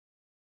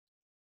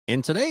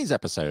In today's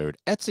episode,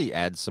 Etsy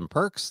adds some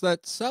perks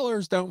that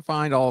sellers don't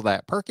find all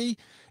that perky,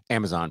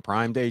 Amazon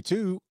Prime Day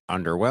 2,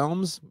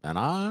 Underwhelms, and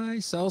I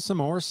sell some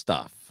more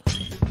stuff.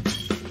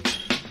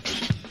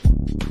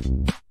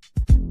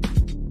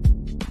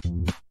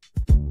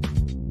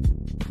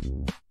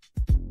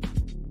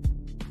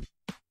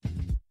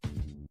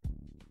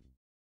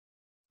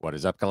 What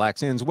is up,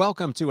 Galaxians?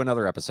 Welcome to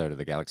another episode of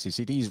the Galaxy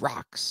CDs,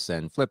 Rocks,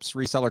 and Flips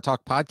Reseller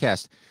Talk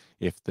podcast.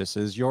 If this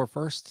is your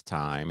first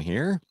time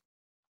here,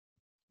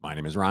 my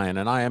name is Ryan,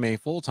 and I am a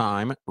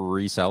full-time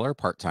reseller,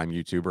 part-time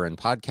YouTuber, and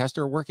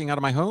podcaster working out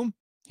of my home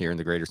here in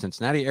the greater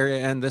Cincinnati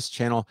area, and this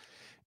channel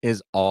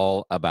is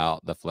all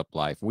about the flip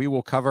life. We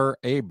will cover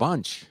a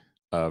bunch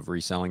of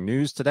reselling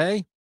news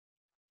today,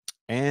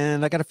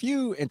 and I got a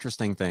few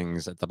interesting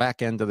things at the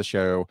back end of the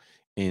show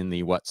in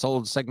the What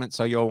Sold segment,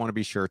 so you'll want to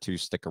be sure to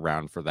stick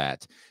around for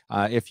that.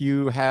 If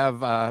you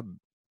have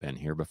been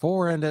here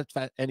before and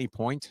at any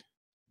point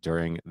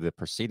during the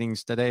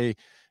proceedings today,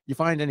 you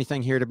find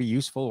anything here to be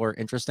useful or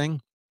interesting,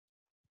 if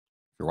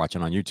you're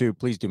watching on YouTube,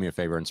 please do me a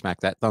favor and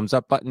smack that thumbs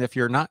up button. If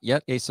you're not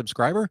yet a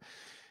subscriber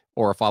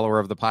or a follower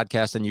of the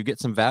podcast and you get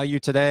some value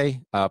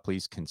today,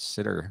 please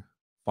consider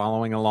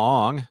following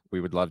along. We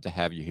would love to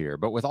have you here.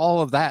 But with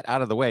all of that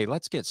out of the way,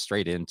 let's get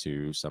straight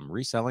into some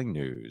reselling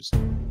news.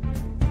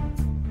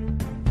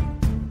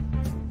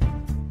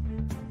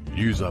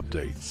 News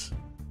updates.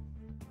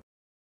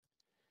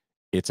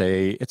 It's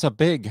a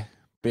big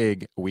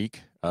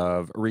week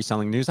of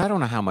reselling news. I don't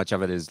know how much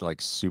of it is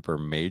like super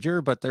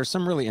major, but there's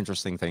some really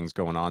interesting things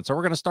going on. So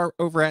we're going to start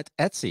over at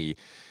Etsy.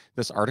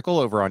 This article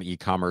over on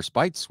e-commerce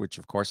bites, which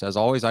of course, as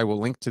always, I will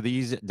link to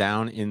these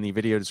down in the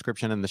video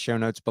description and the show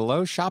notes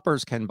below.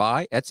 Shoppers can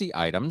buy Etsy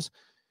items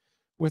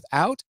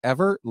without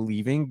ever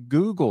leaving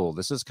Google.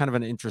 This is kind of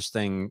an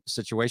interesting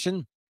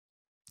situation.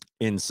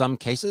 In some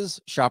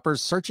cases,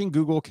 shoppers searching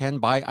Google can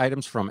buy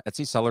items from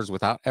Etsy sellers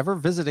without ever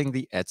visiting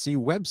the Etsy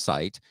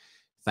website,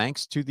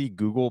 thanks to the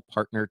Google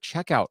Partner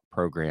Checkout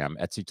program.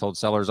 Etsy told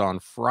sellers on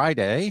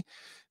Friday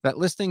that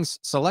listings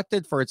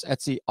selected for its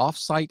Etsy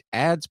Offsite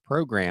Ads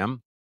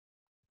program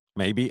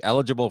may be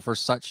eligible for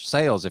such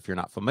sales. If you're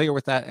not familiar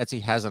with that,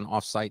 Etsy has an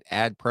offsite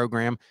ad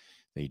program.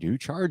 They do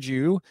charge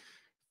you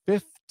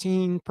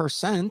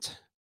 15%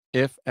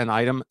 if an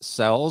item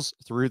sells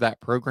through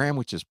that program,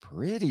 which is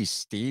pretty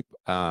steep.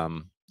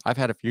 I've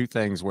had a few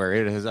things where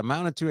it has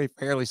amounted to a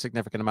fairly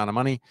significant amount of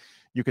money.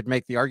 You could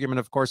make the argument,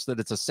 of course, that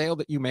it's a sale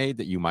that you made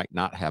that you might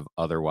not have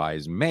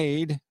otherwise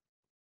made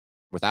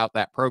without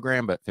that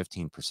program, but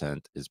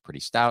 15% is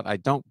pretty stout. I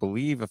don't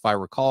believe, if I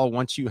recall,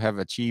 once you have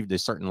achieved a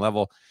certain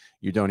level,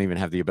 you don't even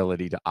have the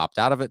ability to opt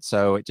out of it.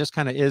 So it just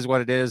kind of is what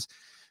it is.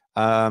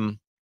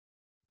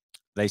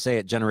 They say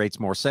it generates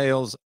more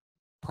sales.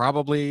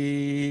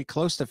 Probably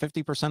close to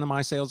 50% of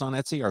my sales on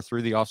Etsy are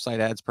through the offsite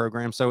ads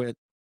program. So it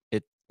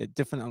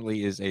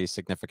definitely is a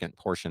significant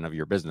portion of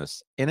your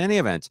business. In any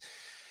event,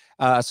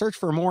 a search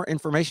for more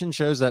information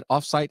shows that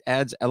offsite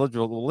ads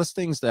eligible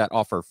listings that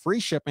offer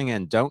free shipping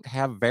and don't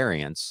have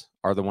variants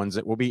are the ones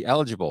that will be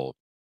eligible.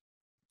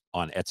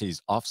 On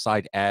Etsy's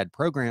offsite ad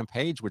program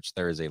page, which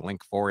there is a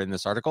link for in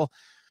this article,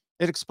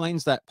 it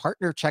explains that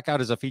Partner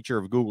Checkout is a feature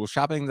of Google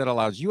Shopping that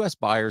allows U.S.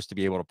 buyers to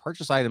be able to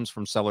purchase items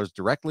from sellers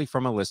directly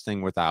from a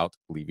listing without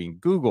leaving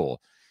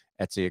Google.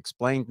 Etsy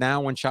explained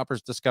now when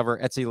shoppers discover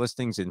Etsy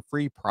listings in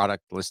free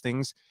product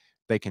listings,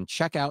 they can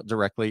check out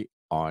directly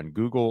on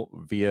Google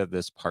via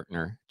this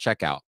Partner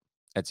Checkout.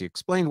 Etsy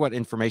explained what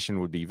information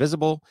would be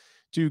visible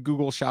to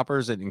Google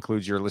shoppers. It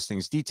includes your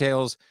listings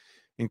details,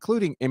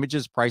 including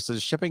images,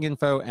 prices, shipping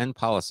info, and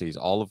policies,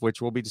 all of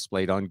which will be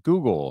displayed on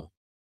Google.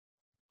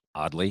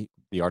 Oddly,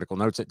 the article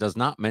notes it does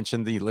not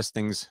mention the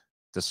listings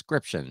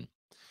description.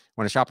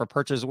 When a shopper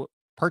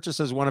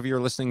purchases one of your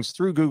listings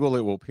through Google,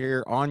 it will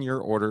appear on your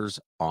orders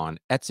on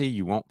Etsy.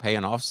 You won't pay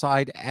an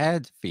offsite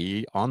ad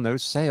fee on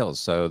those sales.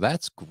 So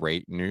that's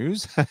great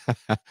news.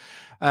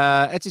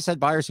 Etsy said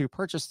buyers who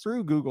purchase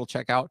through Google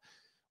Checkout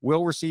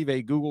will receive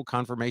a Google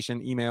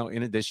confirmation email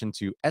in addition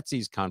to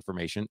Etsy's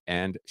confirmation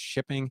and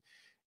shipping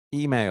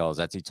emails.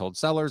 Etsy told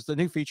sellers the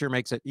new feature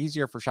makes it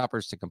easier for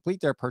shoppers to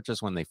complete their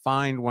purchase when they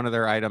find one of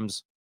their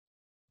items.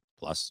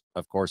 Plus,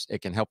 of course,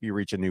 it can help you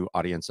reach a new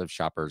audience of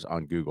shoppers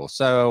on Google.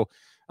 So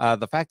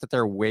the fact that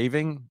they're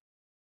waiving,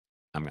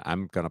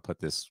 I'm going to put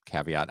this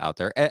caveat out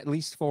there, at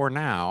least for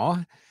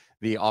now,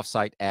 the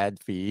offsite ad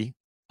fee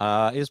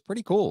is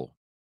pretty cool.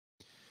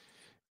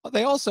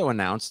 They also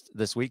announced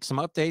this week some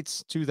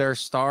updates to their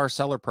Star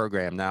Seller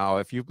program. Now,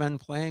 if you've been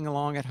playing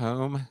along at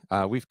home,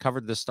 we've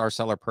covered the Star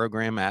Seller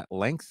program at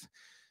length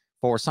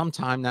for some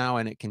time now,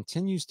 and it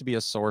continues to be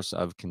a source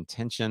of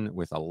contention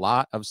with a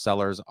lot of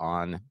sellers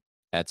on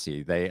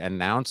Etsy. They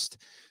announced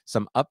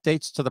some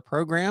updates to the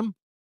program.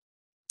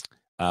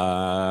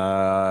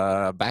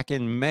 Back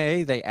in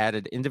May, they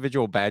added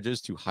individual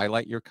badges to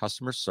highlight your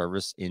customer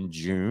service. In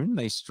June,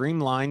 they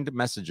streamlined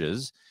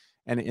messages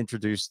and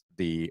introduced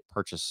the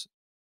purchase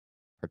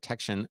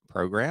protection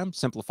program.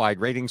 Simplified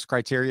ratings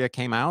criteria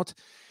came out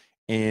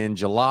in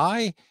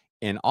July.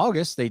 In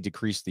August, they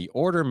decreased the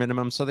order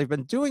minimum. So they've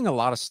been doing a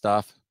lot of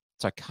stuff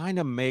to kind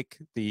of make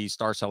the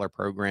Star Seller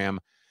program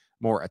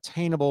more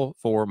attainable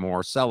for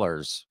more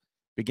sellers.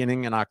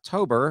 Beginning in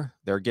October,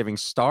 they're giving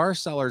Star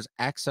Sellers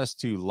access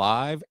to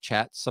live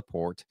chat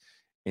support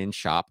in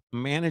Shop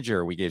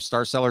Manager. We gave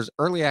Star Sellers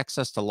early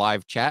access to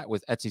live chat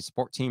with Etsy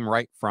support team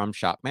right from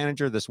Shop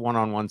Manager. This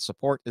one-on-one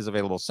support is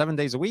available 7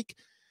 days a week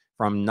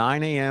from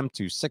 9 a.m.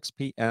 to 6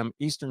 p.m.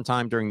 Eastern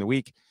time during the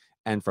week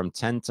and from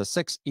 10 to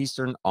 6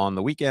 Eastern on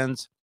the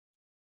weekends.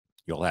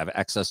 You'll have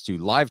access to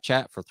live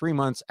chat for 3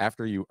 months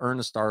after you earn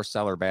a Star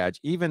Seller badge,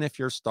 even if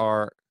your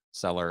Star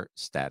Seller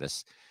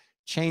status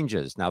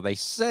changes. Now, they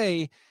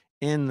say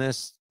in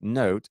this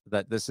note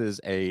that this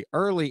is a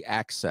early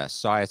access,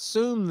 so I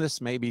assume this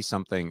may be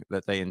something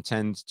that they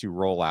intend to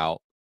roll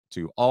out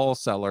to all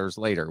sellers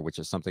later, which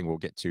is something we'll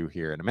get to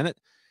here in a minute.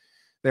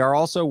 They are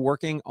also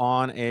working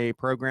on a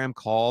program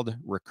called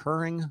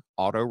Recurring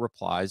Auto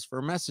Replies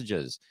for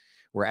Messages.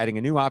 We're adding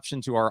a new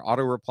option to our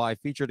auto reply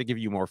feature to give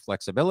you more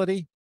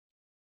flexibility.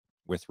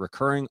 With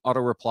Recurring Auto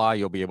Reply,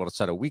 you'll be able to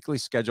set a weekly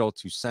schedule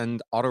to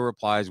send auto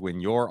replies when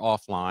you're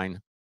offline,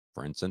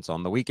 for instance,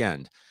 on the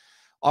weekend.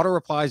 Auto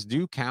replies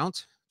do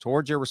count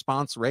towards your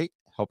response rate,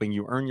 helping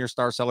you earn your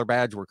Star Seller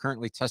badge. We're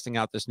currently testing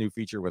out this new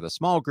feature with a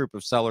small group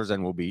of sellers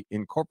and will be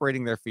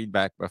incorporating their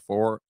feedback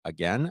before,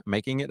 again,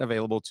 making it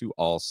available to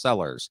all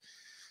sellers.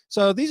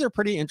 So these are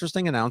pretty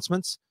interesting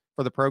announcements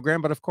for the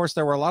program, but of course,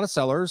 there were a lot of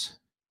sellers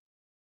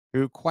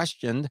who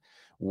questioned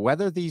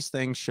whether these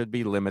things should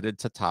be limited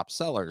to top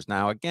sellers.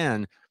 Now,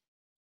 again,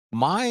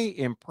 my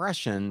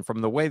impression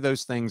from the way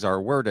those things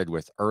are worded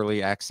with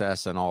early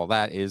access and all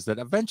that is that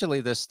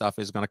eventually this stuff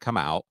is going to come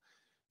out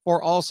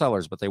for all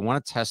sellers, but they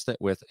want to test it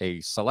with a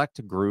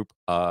select group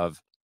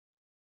of,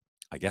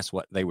 I guess,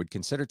 what they would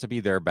consider to be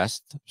their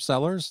best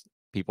sellers,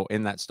 people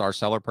in that Star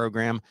Seller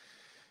program.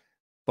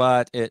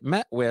 But it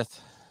met with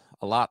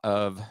a lot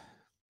of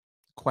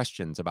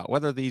questions about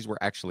whether these were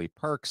actually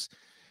perks.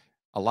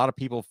 A lot of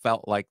people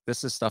felt like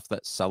this is stuff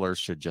that sellers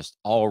should just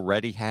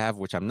already have,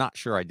 which I'm not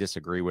sure I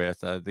disagree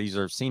with. These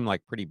seem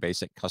like pretty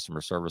basic customer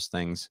service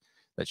things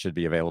that should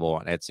be available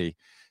on Etsy.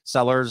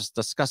 Sellers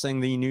discussing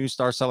the new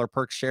Star Seller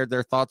perks shared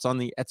their thoughts on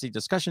the Etsy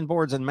discussion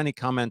boards, and many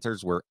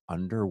commenters were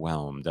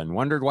underwhelmed and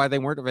wondered why they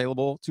weren't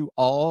available to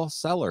all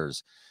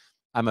sellers.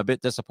 I'm a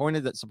bit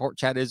disappointed that support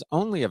chat is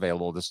only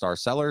available to Star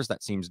Sellers.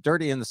 That seems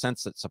dirty in the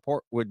sense that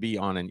support would be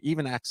on an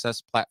even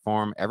access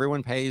platform.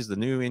 Everyone pays the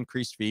new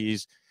increased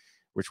fees,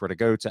 which were to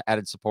go to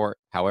added support.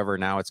 However,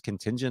 now it's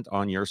contingent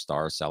on your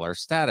Star Seller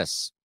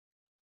status.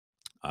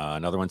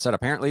 Another one said,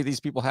 apparently these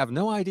people have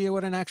no idea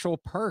what an actual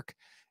perk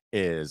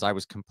is. I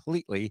was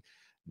completely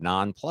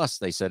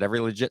nonplussed. They said every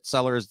legit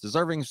seller is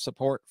deserving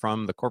support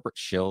from the corporate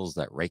shills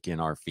that rake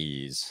in our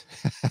fees.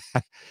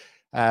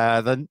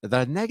 The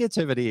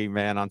negativity,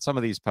 man, on some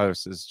of these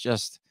posts is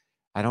just,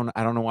 I don't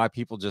know why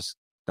people just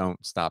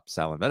don't stop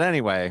selling. But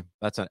anyway,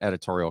 that's an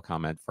editorial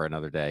comment for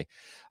another day.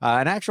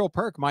 An actual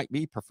perk might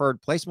be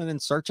preferred placement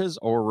in searches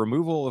or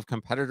removal of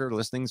competitor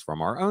listings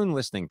from our own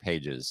listing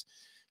pages.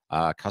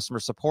 Customer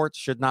support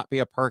should not be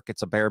a perk.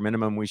 It's a bare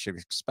minimum we should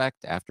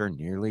expect after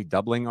nearly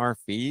doubling our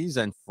fees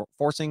and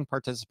forcing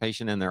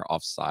participation in their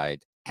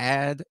offsite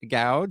ad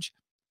gouge.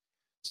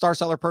 Star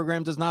Seller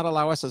program does not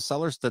allow us as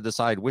sellers to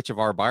decide which of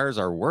our buyers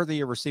are worthy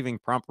of receiving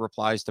prompt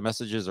replies to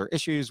messages or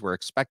issues. We're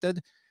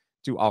expected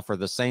to offer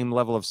the same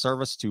level of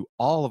service to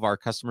all of our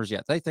customers,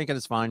 yet they think it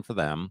is fine for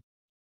them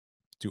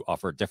to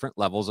offer different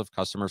levels of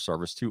customer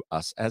service to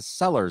us as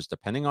sellers,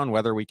 depending on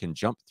whether we can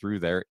jump through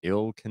their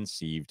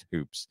ill-conceived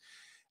hoops.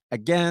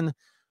 Again,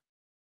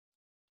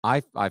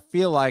 I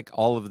feel like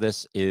all of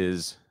this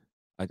is,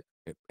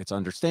 it's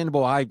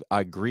understandable. I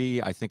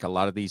agree. I think a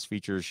lot of these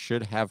features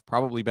should have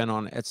probably been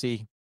on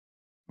Etsy,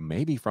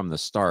 maybe from the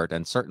start,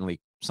 and certainly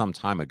some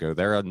time ago.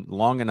 They're a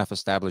long enough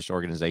established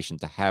organization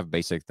to have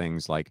basic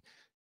things like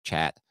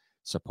chat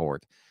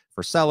support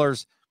for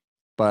sellers.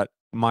 But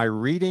my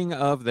reading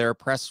of their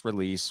press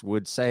release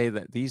would say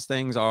that these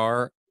things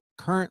are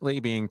currently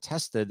being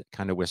tested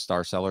kind of with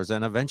Star Sellers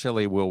and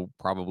eventually will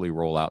probably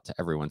roll out to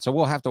everyone. So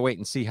we'll have to wait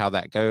and see how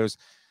that goes.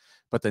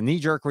 But the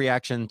knee-jerk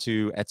reaction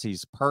to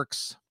Etsy's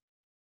perks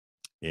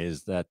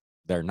is that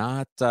they're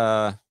not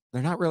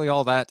really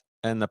all that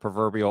in the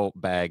proverbial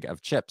bag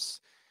of chips.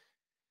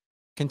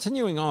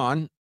 Continuing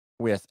on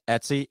with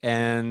Etsy,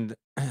 and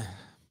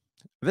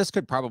this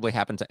could probably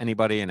happen to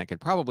anybody, and it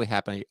could probably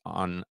happen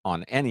on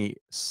any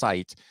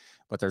site,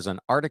 but there's an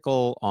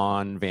article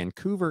on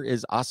Vancouver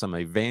is Awesome.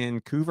 A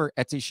Vancouver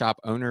Etsy shop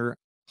owner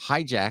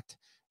hijacked,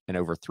 and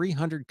over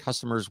 300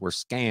 customers were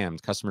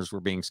scammed. Customers were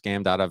being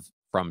scammed out of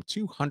from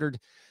 $200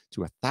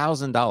 to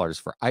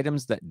 $1,000 for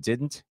items that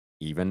didn't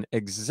even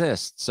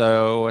exist.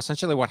 So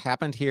essentially what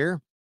happened here,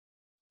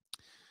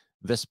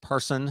 this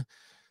person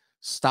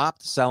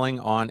stopped selling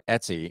on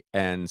Etsy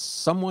and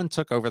someone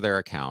took over their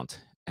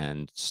account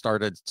and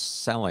started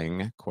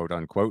selling, quote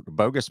unquote,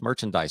 bogus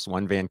merchandise.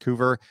 One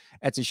Vancouver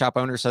Etsy shop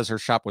owner says her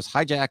shop was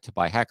hijacked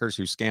by hackers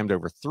who scammed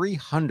over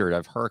 300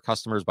 of her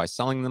customers by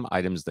selling them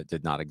items that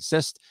did not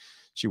exist.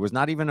 She was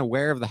not even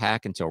aware of the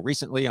hack until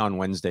recently on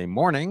Wednesday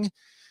morning.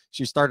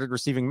 She started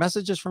receiving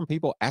messages from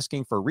people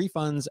asking for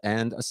refunds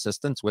and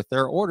assistance with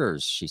their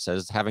orders. She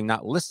says, having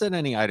not listed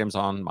any items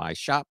on my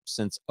shop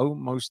since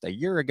almost a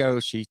year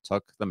ago, she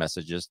took the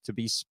messages to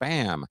be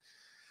spam.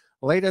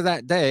 Later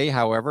that day,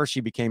 however,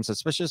 she became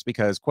suspicious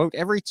because, quote,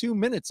 every 2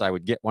 minutes I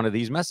would get one of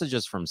these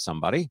messages from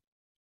somebody.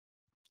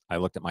 I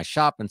looked at my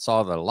shop and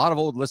saw that a lot of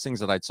old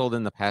listings that I'd sold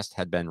in the past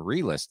had been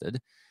relisted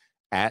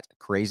at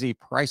crazy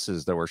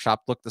prices. Though her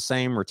shop looked the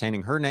same,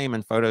 retaining her name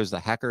and photos,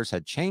 the hackers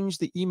had changed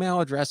the email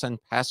address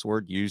and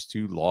password used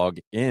to log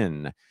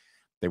in.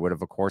 They would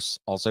have, of course,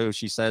 also,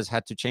 she says,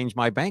 had to change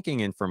my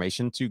banking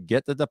information to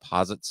get the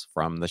deposits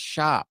from the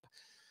shop.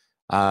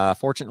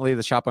 Fortunately,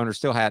 the shop owner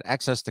still had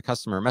access to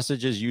customer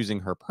messages using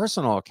her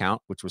personal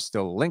account, which was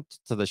still linked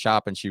to the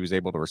shop, and she was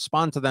able to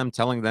respond to them,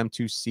 telling them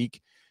to seek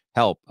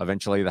help.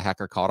 Eventually, the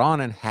hacker caught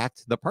on and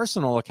hacked the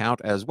personal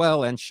account as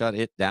well and shut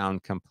it down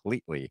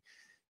completely.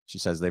 She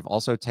says they've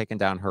also taken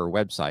down her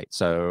website.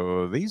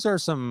 So these are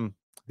some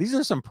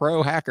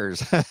pro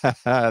hackers.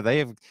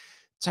 They've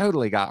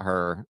totally got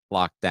her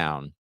locked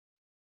down.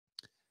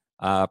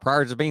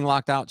 Prior to being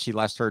locked out, she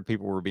last heard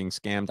people were being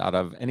scammed out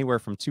of anywhere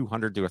from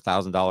 $200 to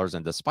 $1,000.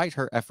 And despite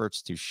her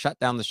efforts to shut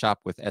down the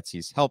shop with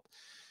Etsy's help,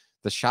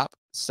 the shop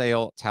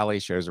sale tally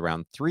shows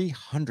around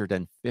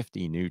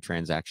 350 new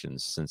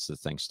transactions since the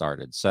thing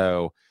started.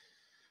 So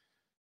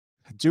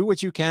do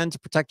what you can to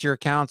protect your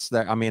accounts.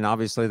 I mean,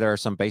 obviously, there are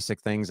some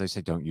basic things. They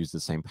say don't use the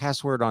same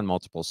password on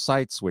multiple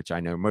sites, which I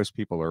know most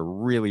people are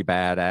really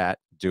bad at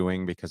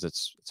doing because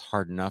it's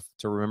hard enough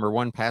to remember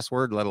one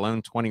password, let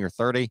alone 20 or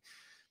 30.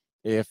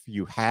 If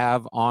you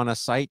have on a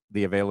site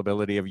the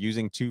availability of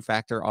using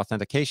two-factor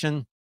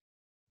authentication,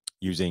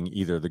 using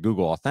either the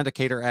Google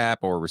Authenticator app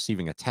or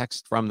receiving a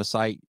text from the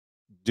site,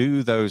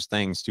 do those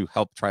things to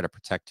help try to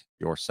protect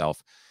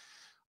yourself.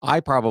 I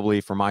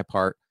probably, for my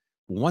part,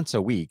 once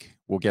a week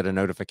will get a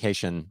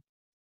notification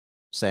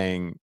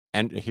saying,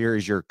 and here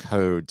is your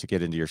code to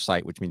get into your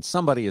site, which means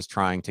somebody is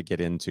trying to get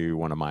into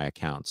one of my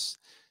accounts.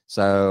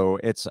 So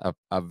it's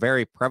a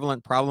very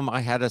prevalent problem.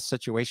 I had a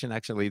situation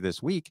actually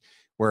this week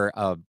where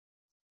a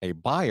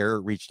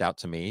buyer reached out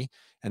to me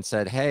and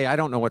said, hey, I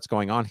don't know what's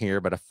going on here,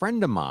 but a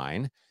friend of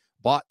mine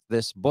bought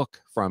this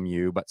book from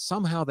you, but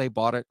somehow they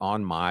bought it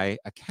on my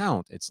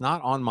account. It's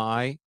not on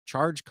my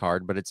charge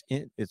card, but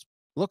it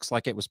looks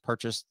like it was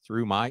purchased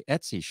through my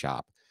Etsy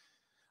shop.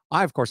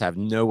 I, of course, have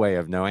no way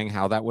of knowing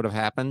how that would have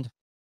happened.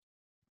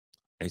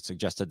 I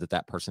suggested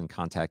that person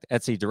contact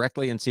Etsy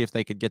directly and see if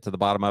they could get to the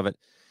bottom of it.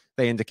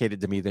 They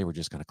indicated to me they were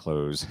just going to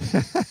close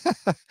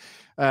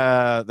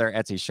their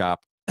Etsy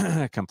shop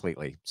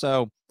completely.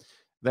 So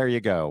there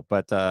you go.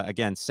 But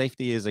again,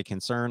 safety is a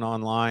concern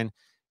online,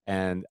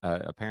 and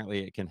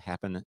apparently it can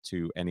happen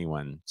to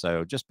anyone.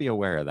 So just be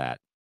aware of that.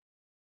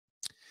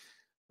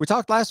 We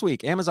talked last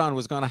week, Amazon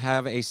was going to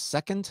have a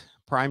second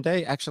Prime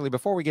Day. Actually,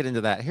 before we get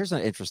into that, here's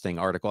an interesting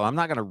article. I'm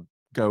not going to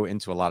go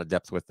into a lot of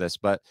depth with this,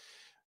 but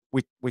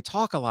we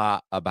talk a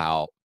lot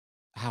about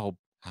how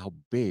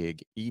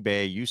big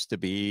eBay used to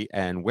be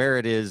and where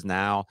it is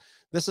now.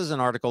 This is an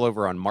article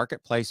over on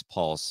Marketplace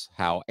Pulse,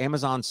 how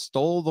Amazon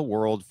stole the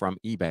world from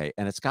eBay.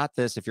 And it's got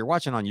this, if you're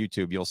watching on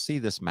YouTube, you'll see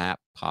this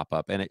map pop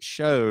up, and it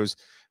shows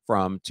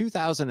from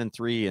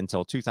 2003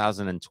 until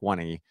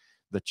 2020,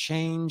 the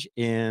change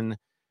in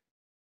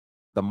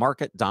the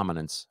market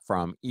dominance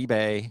from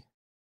eBay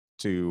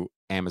to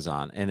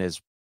Amazon. And it's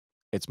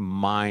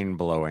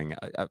mind-blowing.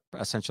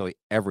 Essentially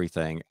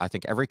everything. I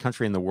think every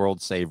country in the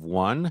world save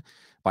one.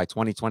 By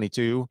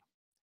 2022,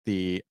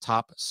 the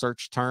top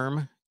search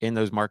term in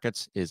those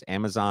markets is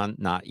Amazon,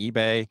 not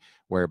eBay,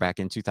 where back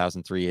in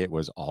 2003, it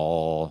was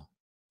all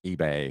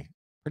eBay,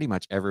 pretty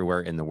much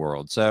everywhere in the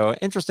world. So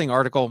interesting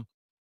article.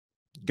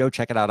 Go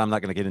check it out. I'm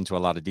not going to get into a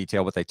lot of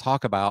detail, but they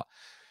talk about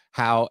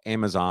how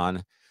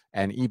Amazon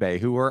and eBay,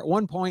 who were at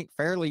one point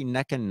fairly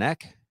neck and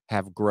neck,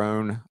 have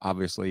grown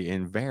obviously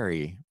in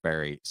very,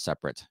 very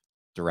separate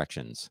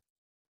directions.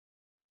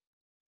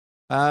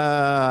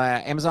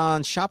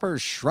 Amazon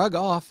shoppers shrug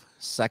off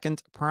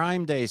second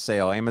Prime Day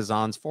sale.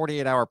 Amazon's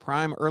 48-hour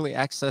Prime early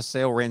access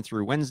sale ran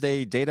through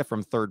Wednesday. Data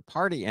from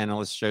third-party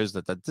analysts shows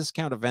that the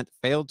discount event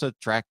failed to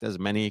attract as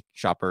many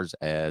shoppers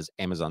as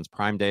Amazon's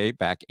Prime Day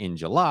back in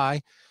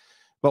July.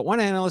 But one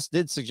analyst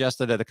did suggest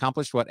that it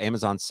accomplished what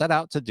Amazon set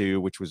out to do,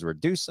 which was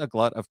reduce a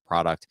glut of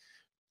product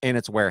in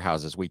its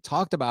warehouses. We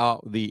talked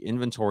about the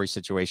inventory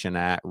situation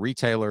at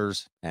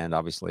retailers and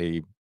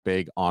obviously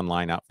big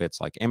online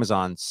outfits like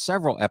Amazon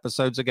several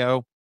episodes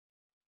ago,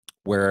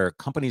 where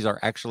companies are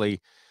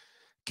actually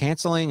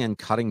canceling and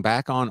cutting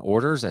back on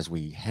orders as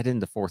we head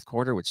into fourth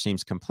quarter, which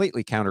seems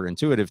completely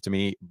counterintuitive to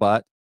me,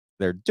 but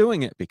they're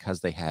doing it because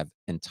they have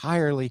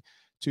entirely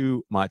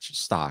too much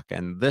stock.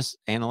 And this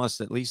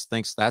analyst at least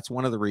thinks that's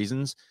one of the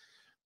reasons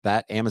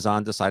that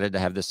Amazon decided to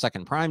have this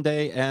second Prime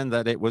Day, and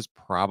that it was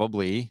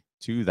probably,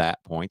 to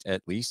that point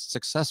at least,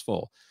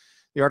 successful.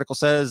 The article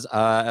says,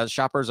 as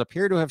shoppers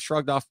appear to have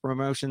shrugged off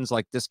promotions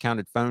like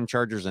discounted phone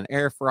chargers and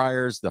air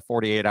fryers, the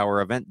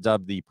 48-hour event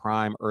dubbed the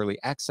Prime Early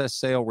Access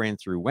Sale ran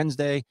through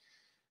Wednesday.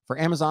 For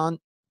Amazon,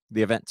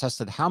 The event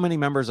tested how many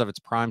members of its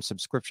Prime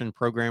subscription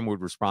program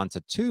would respond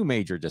to two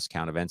major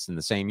discount events in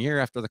the same year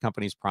after the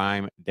company's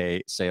Prime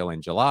Day sale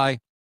in July.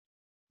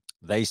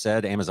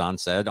 Amazon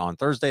said on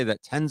Thursday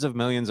that tens of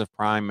millions of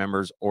Prime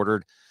members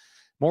ordered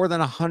more than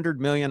 100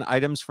 million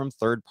items from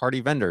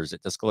third-party vendors.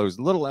 It disclosed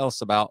little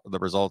else about the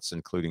results,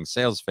 including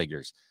sales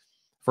figures.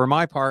 For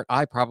my part,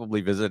 I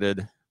probably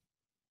visited,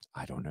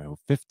 I don't know,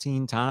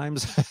 15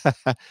 times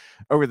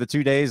over the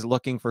 2 days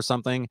looking for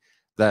something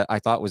that I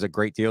thought was a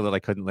great deal that I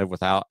couldn't live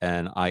without.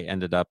 And I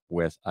ended up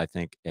with, I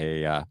think,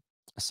 a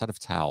set of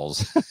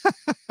towels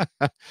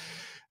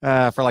for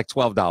like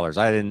 $12.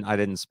 I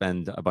didn't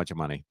spend a bunch of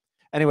money.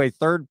 Anyway,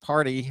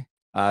 third-party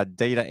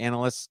data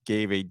analysts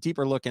gave a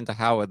deeper look into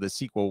how the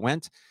sequel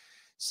went.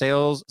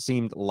 Sales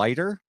seemed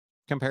lighter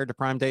compared to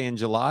Prime Day in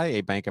July.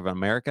 A Bank of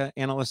America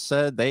analyst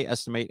said they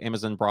estimate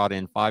Amazon brought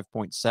in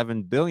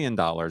 $5.7 billion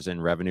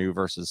in revenue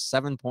versus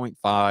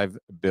 $7.5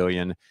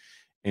 billion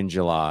in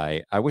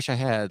July. I wish I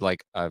had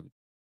like a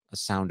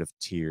sound of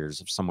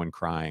tears of someone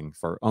crying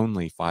for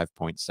only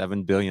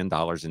 $5.7 billion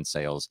in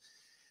sales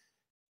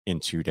in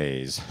 2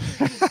 days.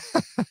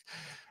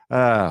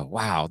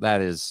 Wow,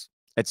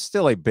 it's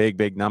still a big,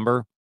 big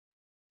number.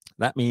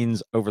 That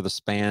means over the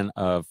span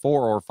of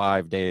 4 or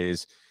 5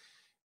 days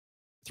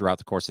throughout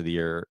the course of the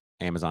year,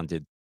 Amazon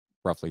did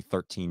roughly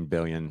 $13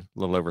 billion, a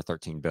little over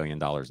 $13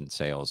 billion in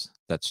sales.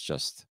 That's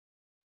just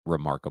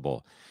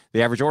remarkable.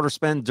 The average order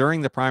spend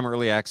during the Prime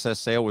Early Access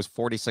sale was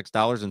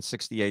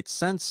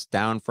 $46.68,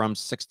 down from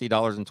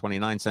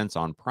 $60.29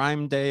 on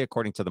Prime Day,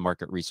 according to the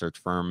market research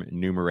firm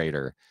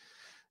Numerator.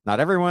 Not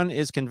everyone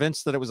is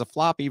convinced that it was a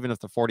flop, even if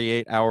the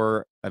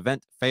 48-hour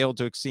event failed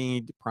to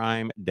exceed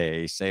Prime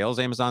Day sales.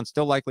 Amazon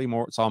still likely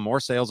saw more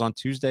sales on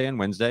Tuesday and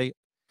Wednesday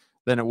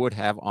than it would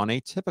have on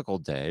a typical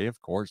day.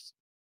 Of course,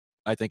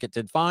 I think it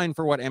did fine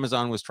for what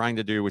Amazon was trying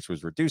to do, which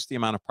was reduce the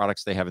amount of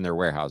products they have in their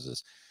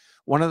warehouses.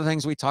 One of the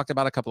things we talked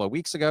about a couple of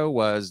weeks ago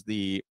was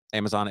the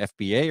Amazon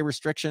FBA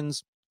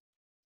restrictions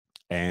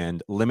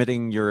and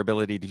limiting your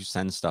ability to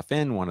send stuff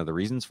in. One of the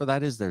reasons for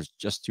that is there's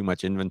just too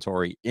much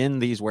inventory in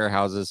these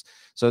warehouses.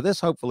 So this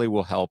hopefully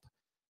will help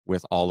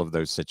with all of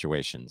those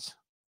situations.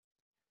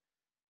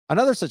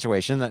 Another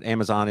situation that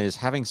Amazon is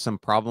having some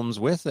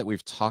problems with that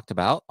we've talked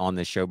about on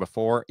this show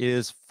before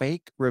is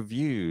fake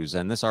reviews.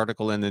 And this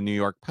article in the New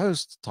York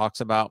Post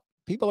talks about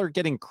people are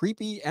getting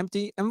creepy,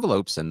 empty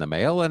envelopes in the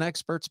mail, and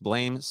experts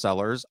blame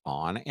sellers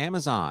on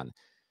Amazon.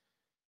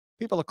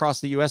 People across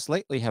the U.S.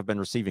 lately have been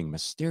receiving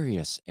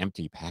mysterious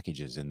empty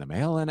packages in the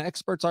mail, and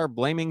experts are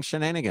blaming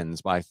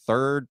shenanigans by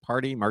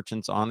third-party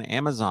merchants on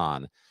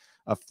Amazon.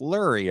 A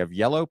flurry of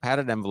yellow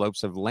padded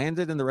envelopes have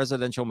landed in the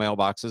residential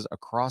mailboxes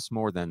across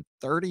more than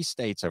 30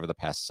 states over the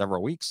past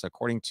several weeks,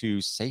 according to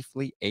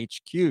Safely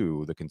HQ,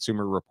 the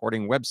consumer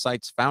reporting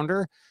website's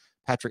founder.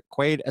 Patrick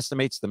Quaid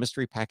estimates the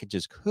mystery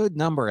packages could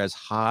number as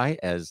high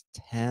as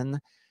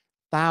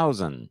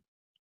 10,000.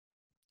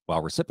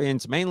 While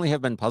recipients mainly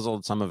have been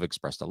puzzled, some have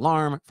expressed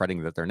alarm,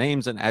 fretting that their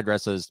names and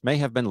addresses may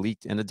have been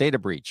leaked in a data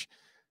breach.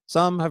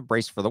 Some have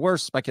braced for the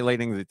worst,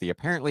 speculating that the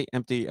apparently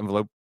empty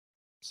envelopes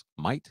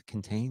might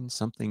contain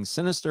something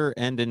sinister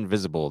and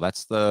invisible.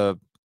 That's the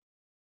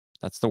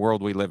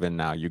world we live in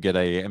now. You get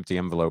a empty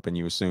envelope and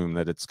you assume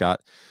that it's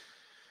got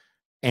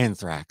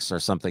anthrax or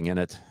something in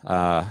it.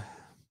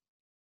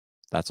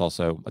 That's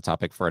also a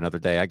topic for another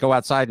day. I go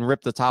outside and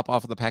ripped the top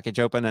off of the package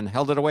open and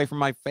held it away from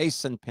my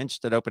face and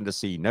pinched it open to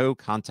see no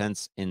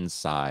contents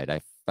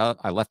inside.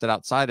 I left it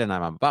outside and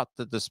I'm about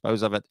to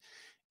dispose of it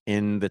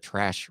in the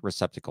trash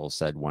receptacle,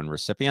 said one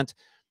recipient.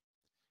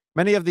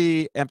 Many of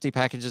the empty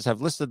packages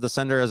have listed the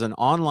sender as an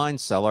online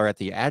seller at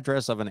the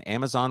address of an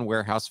Amazon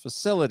warehouse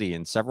facility.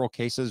 In several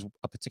cases,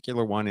 a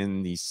particular one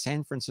in the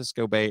San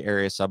Francisco Bay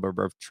Area suburb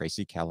of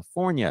Tracy,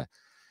 California.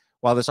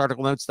 While this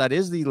article notes that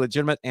is the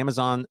legitimate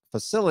Amazon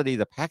facility,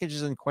 the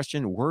packages in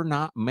question were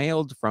not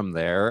mailed from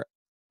there,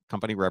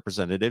 company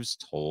representatives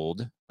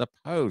told the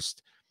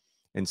Post.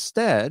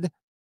 Instead,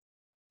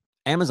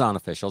 Amazon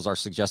officials are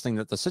suggesting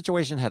that the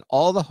situation had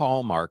all the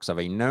hallmarks of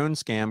a known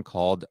scam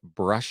called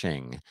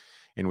brushing,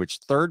 in which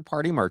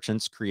third-party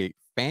merchants create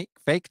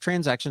fake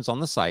transactions on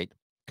the site,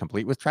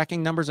 complete with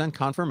tracking numbers and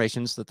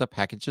confirmations that the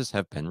packages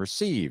have been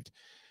received.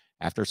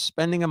 After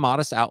spending a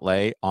modest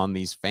outlay on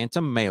these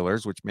phantom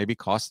mailers, which maybe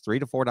cost $3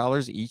 to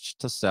 $4 each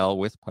to sell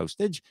with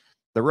postage,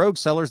 the rogue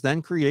sellers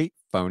then create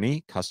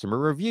phony customer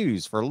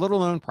reviews for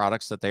little-known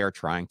products that they are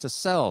trying to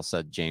sell,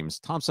 said James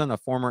Thompson, a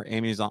former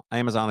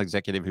Amazon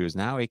executive who is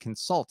now a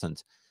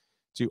consultant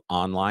to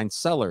online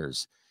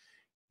sellers.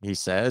 He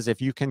says,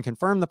 if you can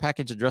confirm the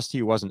package addressed to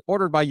you wasn't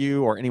ordered by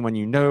you or anyone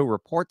you know,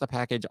 report the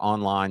package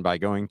online by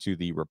going to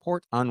the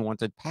Report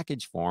Unwanted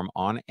Package form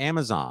on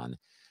Amazon.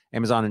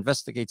 Amazon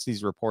investigates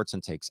these reports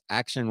and takes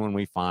action when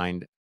we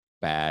find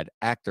bad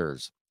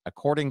actors.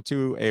 According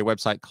to a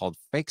website called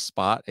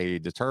FakeSpot,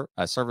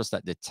 a service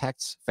that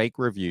detects fake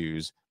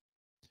reviews,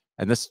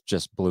 and this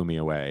just blew me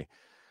away,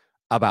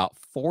 about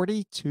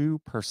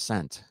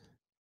 42%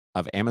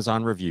 of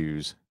Amazon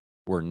reviews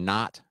were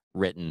not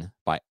written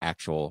by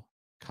actual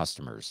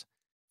customers.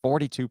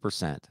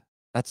 42%.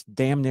 That's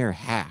damn near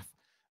half.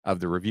 of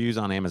the reviews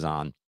on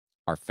Amazon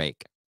are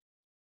fake.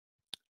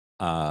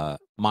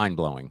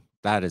 Mind-blowing.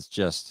 That is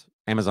just,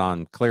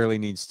 Amazon clearly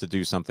needs to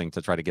do something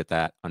to try to get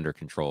that under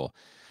control.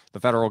 The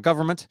federal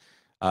government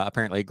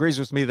apparently agrees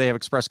with me. They have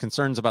expressed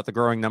concerns about the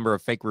growing number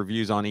of fake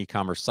reviews on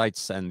e-commerce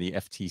sites, and the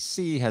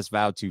FTC has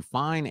vowed to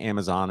fine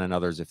Amazon and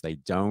others if they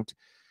don't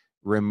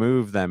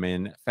remove them.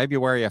 In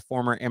February, a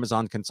former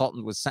Amazon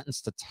consultant was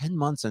sentenced to 10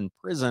 months in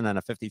prison and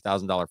a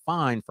 $50,000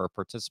 fine for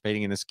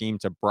participating in a scheme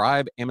to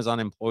bribe Amazon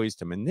employees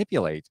to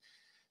manipulate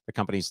the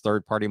company's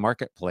third-party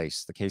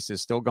marketplace. The case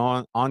is still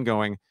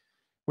ongoing,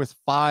 with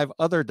 5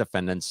 other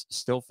defendants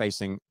still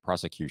facing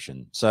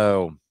prosecution.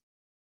 So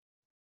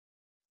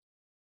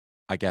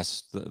I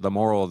guess the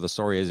moral of the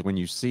story is, when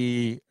you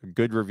see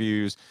good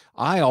reviews,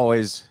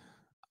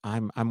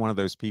 I'm one of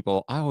those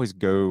people. I always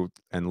go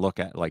and look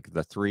at like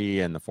the 3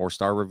 and the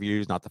 4-star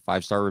reviews, not the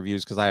 5-star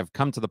reviews, because I have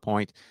come to the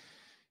point.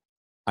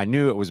 I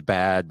knew it was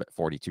bad, but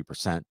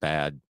 42%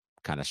 bad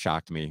kind of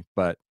shocked me.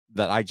 But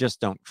that I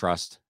just don't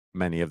trust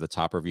many of the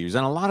top reviews,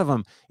 and a lot of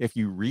them, if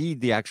you read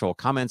the actual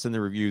comments in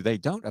the review, they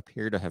don't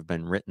appear to have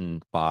been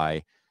written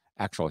by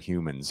actual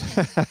humans.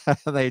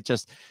 They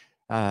just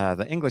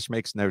the English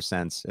makes no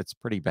sense. It's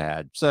pretty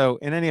bad. So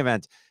in any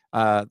event,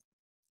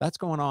 that's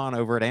going on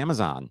over at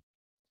Amazon.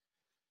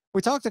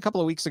 We talked a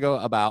couple of weeks ago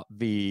about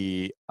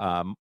the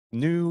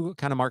new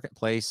kind of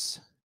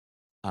marketplace,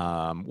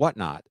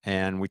 Whatnot,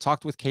 and we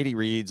talked with Katie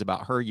Reeds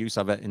about her use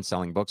of it in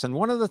selling books. And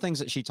one of the things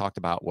that she talked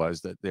about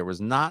was that there was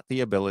not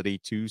the ability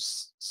to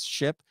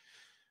ship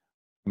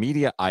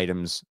media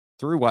items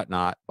through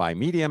Whatnot by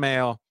media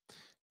mail.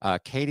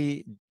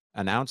 Katie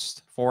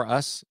announced for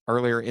us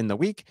earlier in the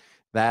week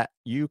that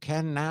you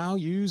can now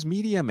use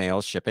media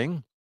mail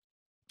shipping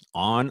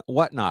on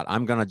Whatnot.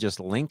 I'm going to just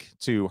link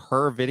to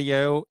her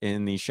video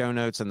in the show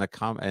notes and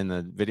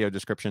the video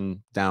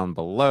description down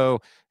below.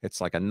 It's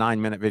like a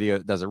 9-minute video.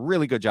 It does a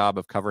really good job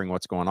of covering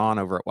what's going on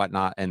over at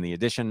Whatnot and the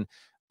addition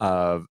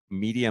of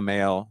media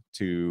mail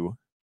to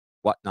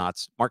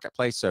Whatnot's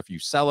marketplace. So if you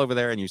sell over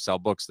there and you sell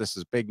books, this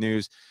is big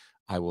news.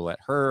 I will let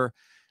her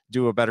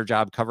do a better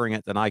job covering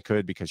it than I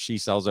could, because she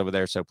sells over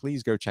there. So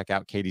please go check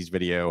out Katie's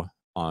video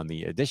on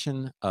the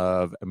addition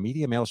of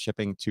media mail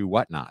shipping to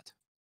Whatnot.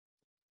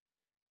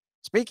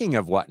 Speaking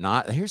of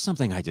Whatnot, here's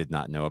something I did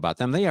not know about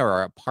them. They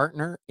are a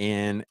partner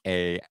in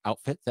a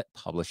outfit that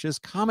publishes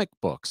comic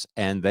books,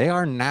 and they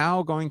are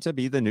now going to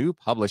be the new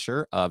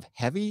publisher of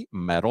Heavy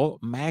Metal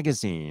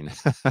Magazine,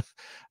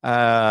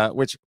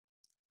 which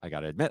I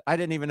got to admit, I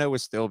didn't even know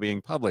was still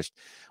being published.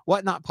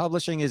 Whatnot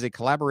Publishing is a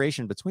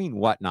collaboration between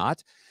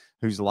Whatnot,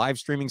 whose live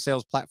streaming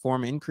sales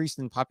platform increased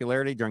in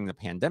popularity during the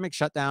pandemic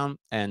shutdown,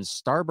 and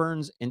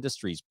Starburns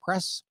Industries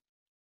Press,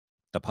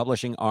 the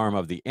publishing arm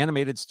of the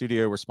animated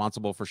studio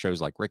responsible for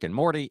shows like Rick and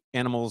Morty,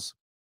 Animals,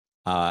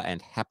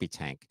 and Happy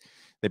Tank.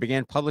 They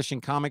began publishing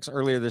comics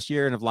earlier this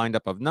year and have lined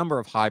up a number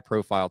of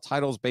high-profile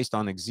titles based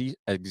on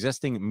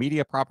existing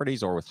media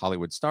properties or with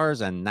Hollywood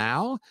stars, and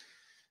now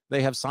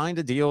they have signed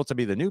a deal to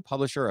be the new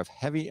publisher of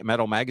Heavy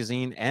Metal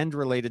Magazine and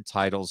related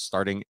titles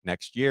starting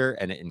next year,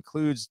 and it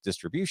includes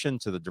distribution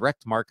to the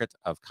direct market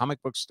of comic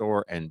book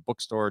store and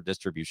bookstore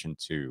distribution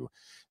too.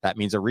 That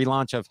means a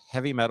relaunch of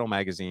Heavy Metal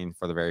Magazine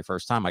for the very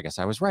first time. I guess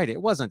I was right.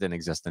 It wasn't in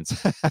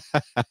existence.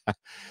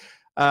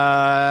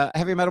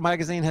 Heavy Metal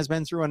Magazine has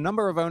been through a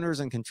number of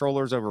owners and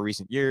controllers over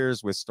recent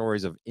years, with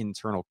stories of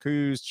internal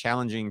coups,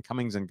 challenging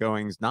comings and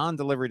goings,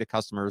 non-delivery to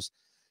customers,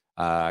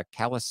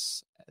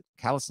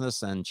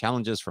 callousness and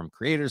challenges from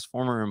creators,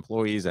 former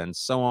employees, and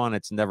so on.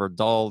 It's never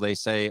dull, they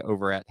say,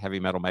 over at Heavy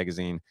Metal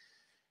Magazine.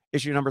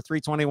 Issue number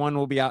 321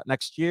 will be out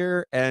next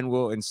year and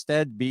will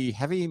instead be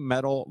Heavy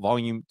Metal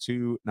Volume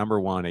 2, number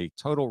 1, a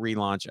total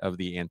relaunch of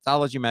the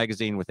anthology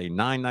magazine with a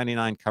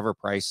 $9.99 cover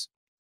price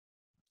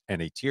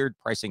and a tiered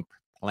pricing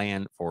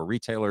plan for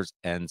retailers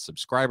and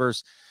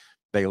subscribers.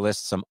 They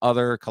list some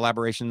other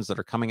collaborations that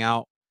are coming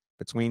out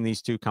between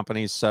these two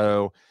companies.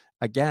 So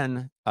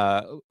again,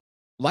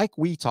 like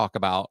we talk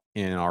about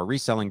in our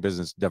reselling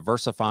business,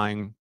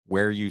 diversifying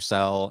where you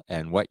sell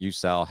and what you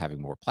sell, having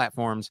more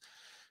platforms.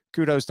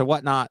 Kudos to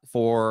Whatnot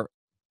for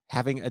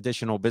having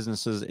additional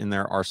businesses in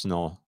their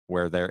arsenal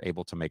where they're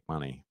able to make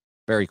money.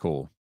 Very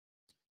cool.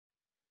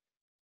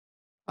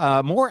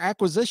 More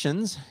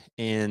acquisitions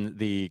in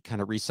the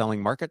kind of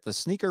reselling market. The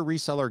sneaker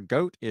reseller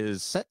GOAT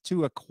is set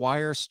to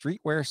acquire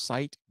streetwear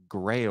site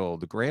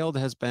Grailed. Grailed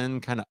has been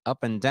kind of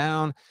up and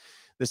down.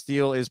 This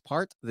deal is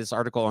this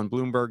article on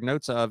Bloomberg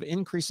notes of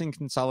increasing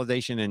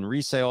consolidation in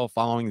resale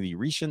following the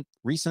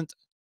recent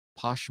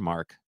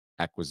Poshmark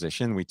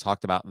acquisition. We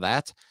talked about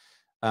that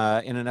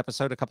in an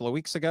episode a couple of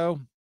weeks ago.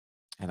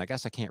 And I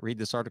guess I can't read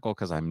this article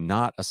because I'm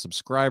not a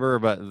subscriber,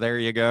 but there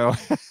you go.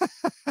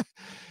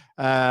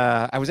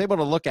 I was able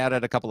to look at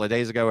it a couple of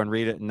days ago and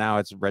read it, and now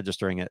it's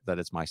registering it that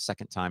it's my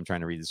second time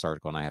trying to read this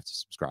article and I have to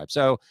subscribe.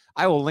 So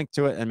I will link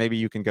to it and maybe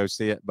you can go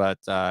see it. But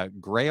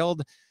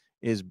Grailed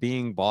is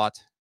being bought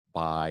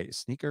by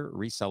sneaker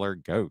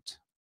reseller GOAT.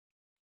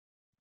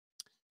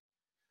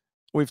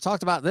 We've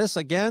talked about this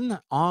again,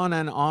 on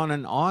and on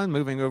and on.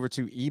 Moving over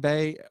to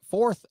eBay,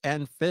 fourth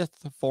and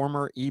fifth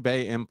former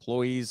eBay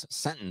employees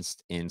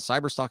sentenced in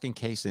cyberstalking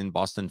case in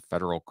Boston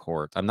federal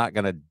court. I'm not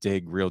going to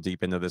dig real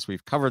deep into this.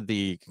 We've covered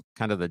the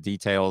kind of the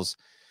details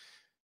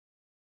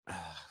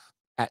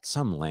at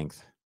some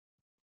length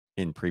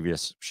in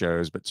previous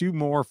shows, but two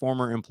more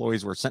former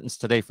employees were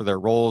sentenced today for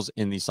their roles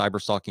in the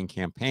cyberstalking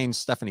campaign.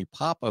 Stephanie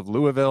Pop of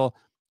Louisville,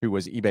 who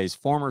was eBay's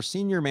former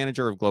senior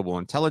manager of global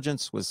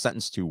intelligence, was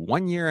sentenced to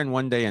 1 year and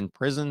 1 day in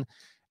prison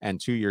and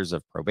 2 years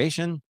of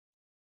probation.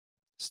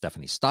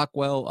 Stephanie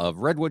Stockwell of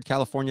Redwood,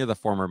 California, the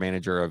former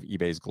manager of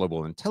eBay's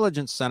global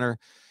intelligence center,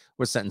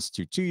 was sentenced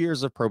to 2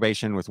 years of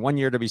probation with 1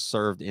 year to be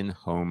served in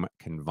home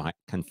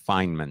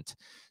confinement.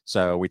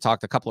 So we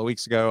talked a couple of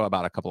weeks ago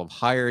about a couple of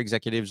higher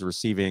executives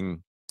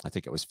receiving, I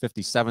think it was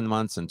 57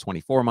 months and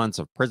 24 months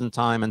of prison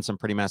time and some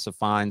pretty massive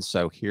fines.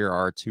 So here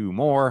are two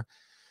more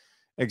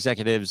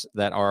executives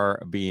that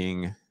are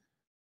being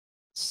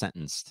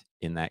sentenced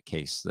in that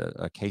case,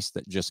 a case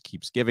that just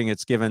keeps giving.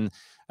 It's given,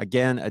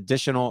 again,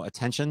 additional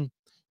attention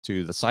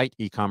to the site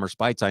e-commerce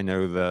bites. I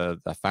know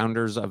the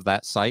founders of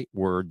that site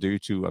were due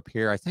to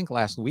appear, I think,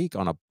 last week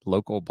on a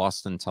local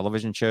Boston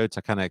television show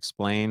to kind of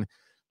explain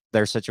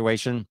their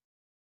situation.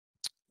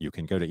 You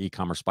can go to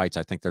e-commerce bites.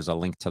 I think there's a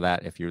link to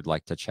that if you'd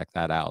like to check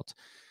that out.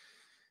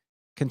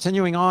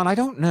 Continuing on, I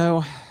don't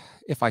know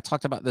if I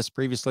talked about this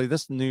previously.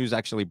 This news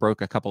actually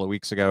broke a couple of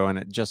weeks ago and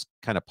it just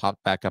kind of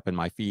popped back up in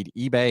my feed.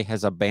 eBay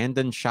has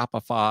abandoned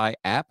Shopify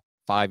app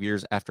 5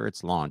 years after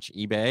its launch.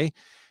 eBay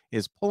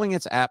is pulling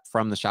its app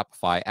from the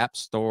Shopify App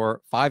Store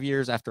 5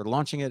 years after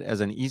launching it as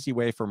an easy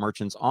way for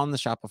merchants on the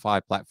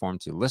Shopify platform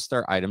to list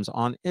their items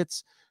on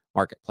its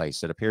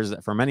marketplace. It appears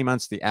that for many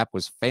months, the app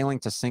was failing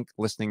to sync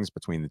listings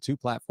between the two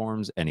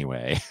platforms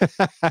anyway.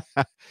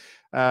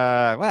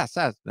 Well,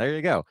 there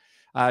you go.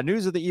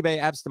 News of the eBay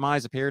app's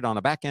demise appeared on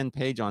a back-end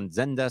page on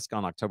Zendesk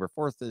on October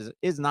 4th. It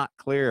is not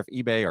clear if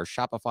eBay or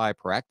Shopify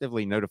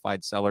proactively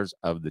notified sellers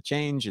of the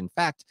change. In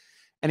fact,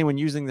 anyone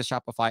using the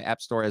Shopify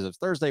App Store as of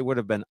Thursday would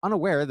have been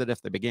unaware that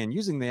if they began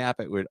using the app,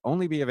 it would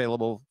only be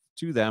available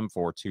to them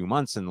for 2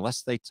 months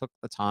unless they took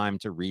the time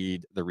to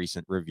read the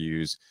recent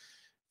reviews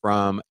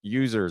from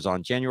users.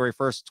 On January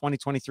 1st,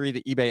 2023,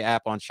 the eBay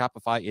app on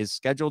Shopify is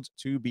scheduled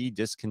to be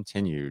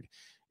discontinued.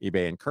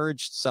 eBay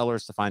encouraged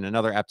sellers to find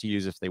another app to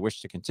use if they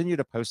wish to continue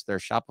to post their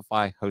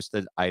Shopify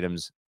hosted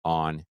items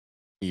on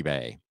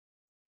eBay.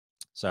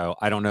 So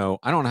I don't know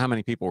how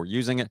many people were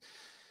using it.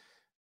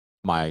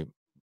 My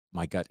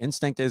gut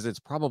instinct is it's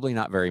probably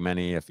not very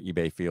many if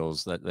eBay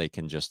feels that they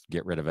can just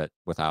get rid of it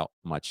without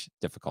much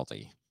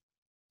difficulty.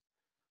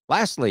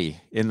 Lastly,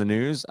 in the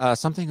news,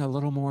 something a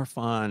little more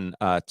fun.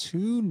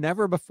 Two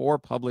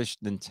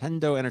never-before-published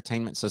Nintendo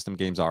Entertainment System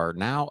games are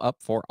now up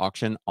for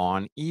auction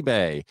on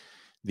eBay.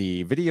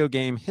 The Video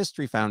Game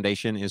History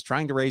Foundation is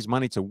trying to raise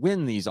money to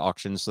win these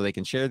auctions so they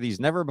can share these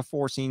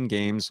never-before-seen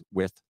games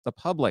with the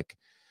public.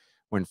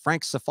 When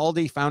Frank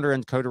Cifaldi, founder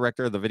and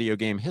co-director of the Video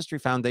Game History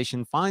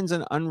Foundation, finds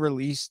an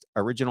unreleased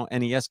original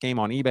NES game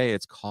on eBay,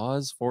 it's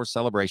cause for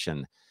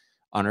celebration.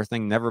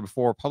 Unearthing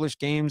never-before-published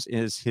games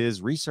is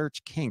his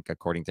research kink,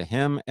 according to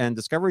him, and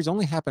discoveries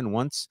only happen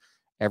once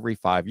every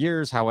 5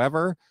 years.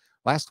 However,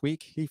 last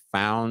week he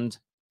found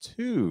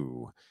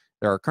two.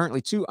 There are currently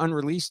two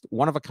unreleased,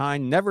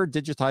 one-of-a-kind, never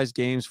digitized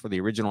games for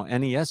the original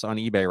NES on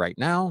eBay right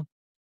now.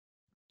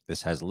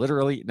 This has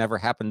literally never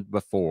happened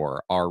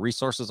before. Our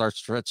resources are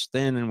stretched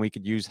thin and we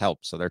could use help.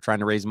 So they're trying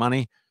to raise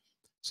money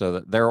so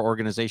that their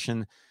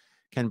organization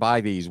can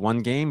buy these. One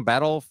game,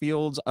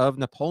 Battlefields of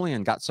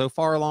Napoleon, got so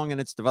far along in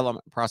its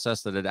development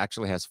process that it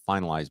actually has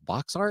finalized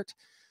box art.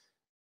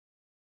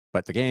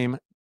 But the game,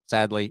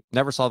 sadly,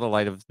 never saw the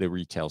light of the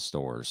retail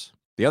stores.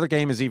 The other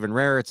game is even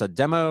rarer. It's a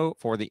demo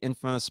for the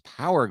infamous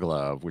Power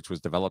Glove, which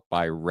was developed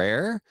by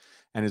Rare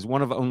and is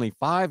one of only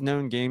 5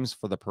 known games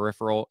for the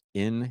peripheral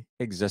in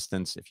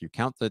existence, if you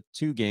count the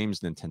 2 games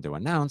Nintendo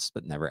announced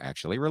but never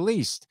actually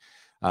released.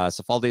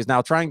 Cifaldi is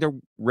now trying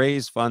to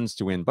raise funds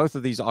to win both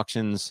of these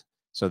auctions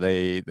so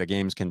the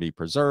games can be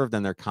preserved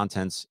and their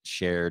contents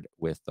shared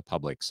with the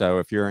public. So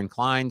if you're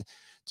inclined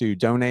to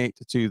donate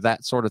to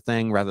that sort of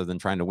thing rather than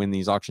trying to win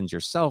these auctions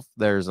yourself,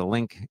 there's a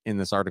link in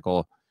this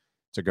article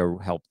to go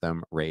help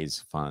them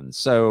raise funds.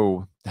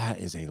 So that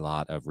is a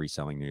lot of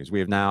reselling news. We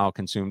have now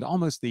consumed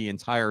almost the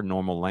entire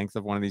normal length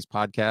of one of these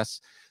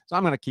podcasts. So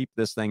I'm going to keep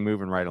this thing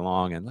moving right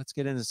along, and let's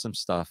get into some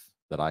stuff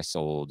that I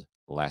sold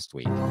last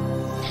week.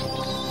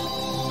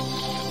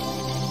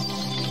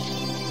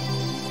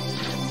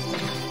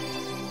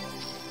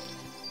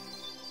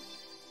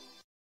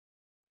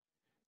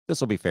 This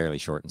will be fairly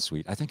short and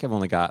sweet. I think I've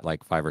only got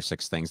like 5 or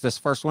 6 things. This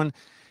first one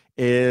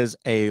is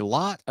a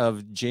lot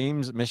of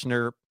James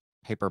Michener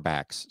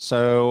paperbacks.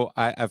 So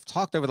I've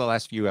talked over the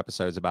last few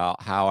episodes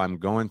about how I'm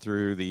going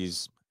through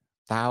these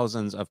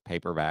thousands of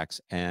paperbacks,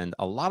 and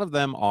a lot of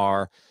them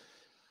are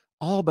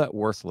all but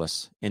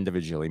worthless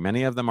individually.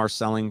 Many of them are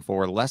selling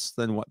for less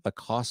than what the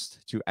cost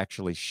to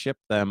actually ship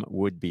them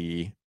would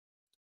be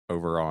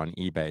over on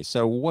eBay.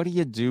 So what do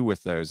you do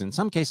with those? In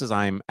some cases,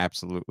 I'm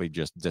absolutely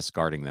just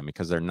discarding them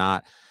because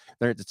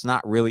it's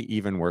not really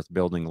even worth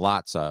building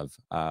lots of.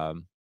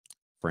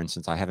 For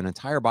instance, I have an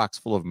entire box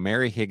full of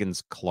Mary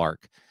Higgins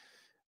Clark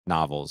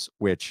novels,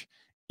 which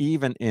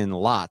even in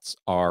lots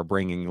are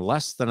bringing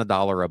less than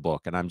 $1 a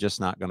book, and I'm just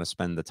not going to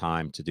spend the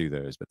time to do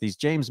those. But these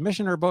James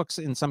Missioner books,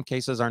 in some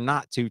cases, are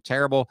not too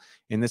terrible.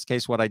 In this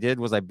case, what I did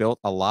was I built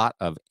a lot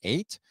of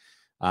 8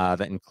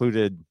 that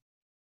included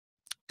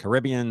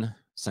Caribbean,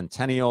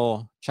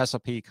 Centennial,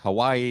 Chesapeake,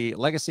 Hawaii,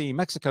 Legacy,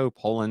 Mexico,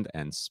 Poland,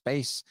 and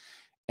Space.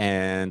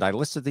 And I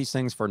listed these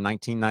things for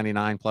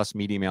 $19.99 plus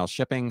media mail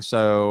shipping.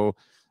 So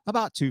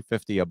about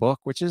 $2.50 a book,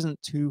 which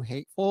isn't too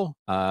hateful.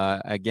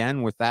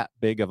 Again, with that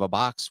big of a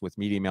box with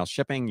media mail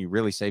shipping, you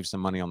really save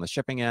some money on the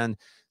shipping end.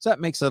 So that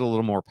makes it a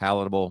little more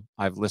palatable.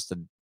 I've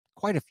listed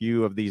quite a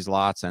few of these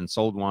lots and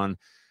sold one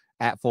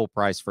at full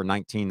price for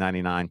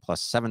 $19.99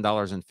 plus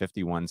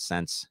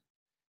 $7.51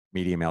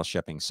 media mail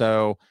shipping.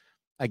 So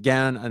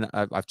again, and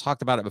I've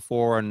talked about it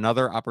before,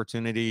 another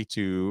opportunity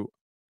to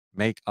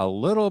make a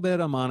little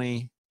bit of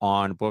money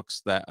on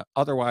books that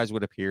otherwise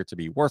would appear to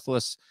be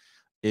worthless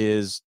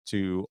is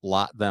to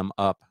lot them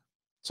up.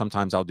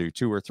 Sometimes I'll do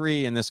 2 or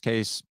 3. In this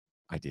case,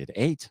 I did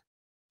 8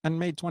 and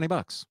made 20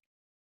 bucks.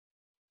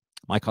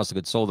 My cost of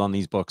goods sold on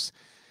these books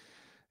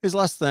is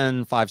less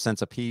than 5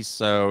 cents a piece.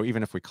 So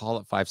even if we call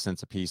it 5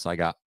 cents a piece, I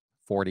got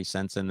 40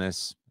 cents in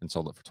this and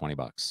sold it for 20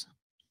 bucks.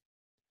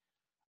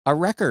 A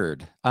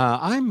record.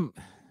 I'm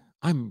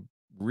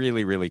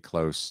really, really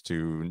close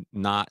to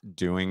not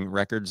doing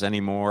records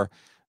anymore.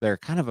 They're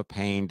kind of a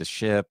pain to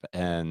ship,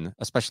 and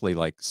especially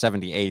like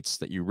 78s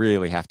that you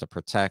really have to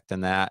protect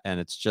and that. And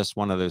it's just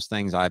one of those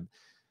things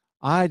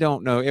I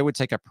don't know. It would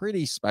take a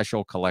pretty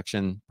special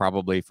collection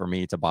probably for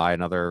me to buy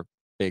another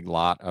big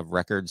lot of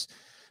records.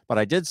 But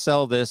I did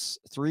sell this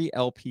 3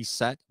 LP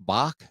set,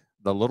 Bach,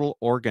 the Little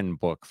Organ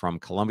Book from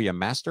Columbia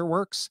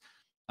Masterworks.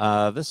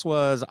 This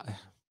was,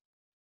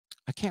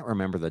 I can't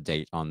remember the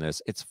date on this.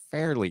 It's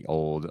fairly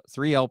old.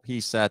 3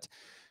 LP set.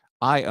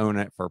 I own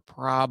it for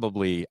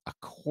probably a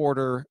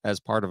quarter as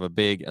part of a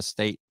big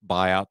estate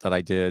buyout that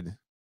I did,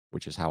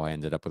 which is how I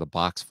ended up with a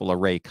box full of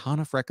Ray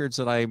Conniff records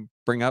that I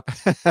bring up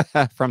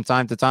from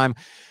time to time.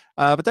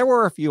 But there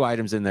were a few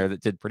items in there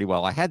that did pretty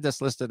well. I had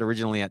this listed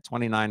originally at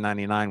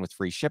 $29.99 with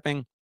free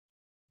shipping.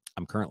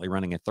 I'm currently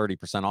running a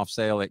 30% off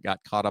sale. It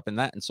got caught up in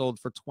that and sold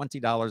for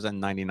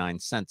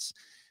 $20.99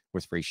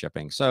 with free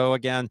shipping. So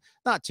again,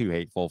 not too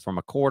hateful, from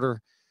a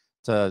quarter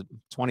to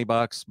 20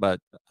 bucks.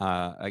 But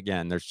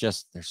again,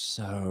 there's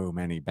so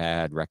many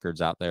bad records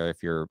out there.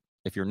 If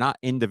you're not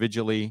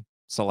individually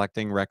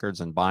selecting records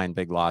and buying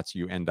big lots,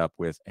 you end up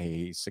with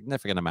a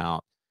significant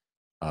amount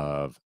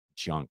of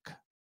junk.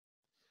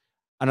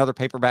 Another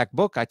paperback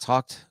book. I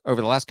talked over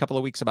the last couple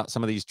of weeks about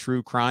some of these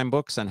true crime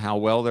books and how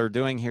well they're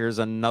doing. Here's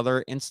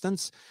another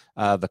instance.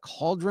 The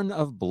Cauldron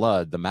of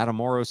Blood, The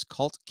Matamoros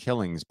Cult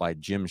Killings by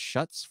Jim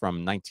Schutz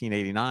from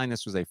 1989.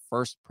 This was a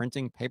first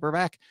printing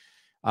paperback.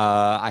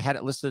 I had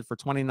it listed for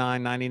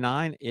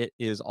 $29.99. It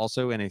is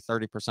also in a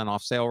 30%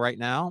 off sale right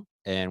now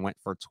and went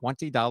for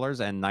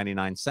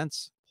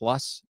 $20.99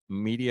 plus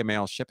media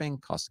mail shipping.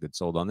 Cost of goods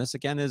sold on this,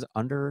 again, is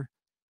under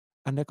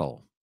a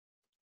nickel.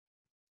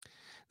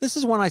 This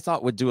is one I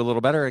thought would do a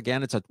little better.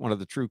 Again, it's one of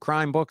the true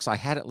crime books. I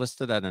had it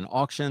listed at an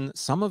auction.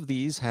 Some of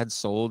these had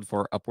sold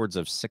for upwards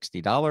of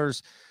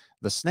 $60.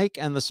 The Snake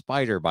and the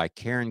Spider by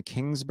Karen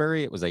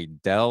Kingsbury. It was a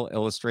Dell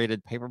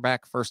Illustrated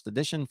paperback first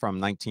edition from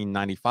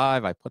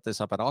 1995. I put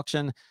this up at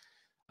auction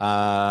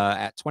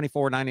at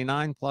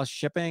 $24.99 plus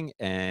shipping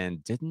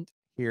and didn't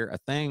hear a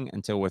thing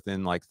until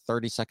within like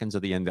 30 seconds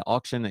of the end of the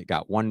auction. It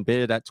got one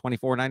bid at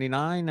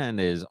 $24.99 and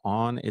is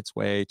on its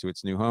way to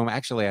its new home.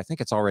 Actually, I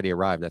think it's already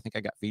arrived. I think I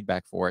got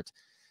feedback for it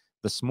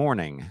this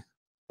morning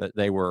that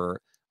they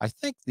were, I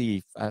think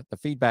the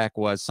feedback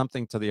was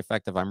something to the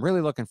effect of, I'm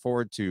really looking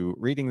forward to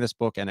reading this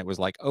book. And it was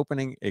like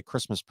opening a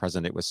Christmas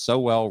present. It was so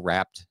well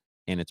wrapped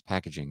in its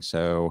packaging.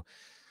 So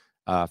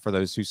for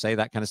those who say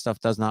that kind of stuff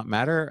does not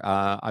matter,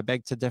 I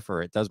beg to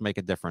differ. It does make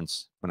a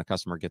difference when a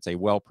customer gets a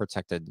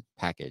well-protected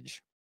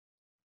package.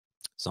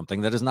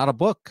 Something that is not a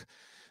book.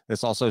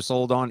 This also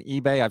sold on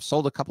eBay. I've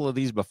sold a couple of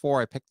these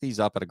before. I picked these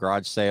up at a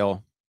garage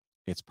sale.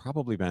 It's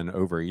probably been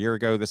over a year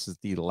ago. This is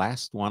the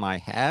last one I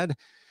had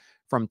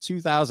from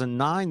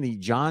 2009, the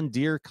John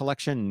Deere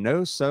Collection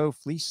No-Sew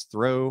Fleece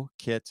Throw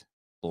Kit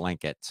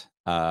Blanket.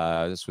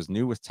 This was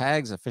new with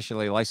tags,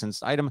 officially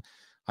licensed item.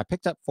 I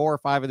picked up 4 or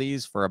 5 of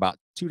these for about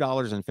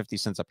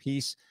 $2.50 a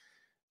piece.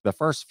 The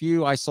first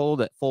few I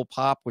sold at full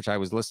pop, which I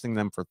was listing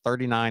them for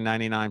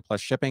 $39.99 plus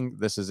shipping.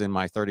 This is in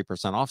my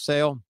 30% off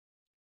sale.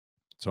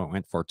 So it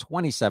went for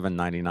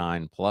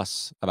 $27.99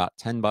 plus about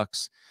 10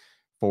 bucks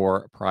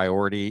for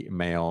priority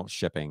mail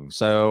shipping.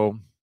 So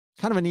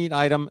kind of a neat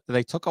item.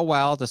 They took a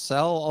while to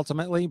sell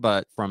ultimately,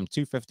 but from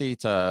 $2.50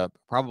 to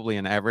probably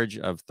an average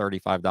of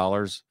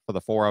 $35 for the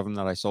 4 of them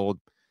that I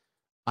sold,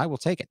 I will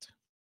take it.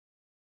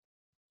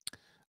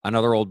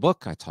 Another old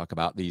book, I talk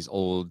about these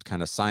old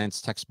kind of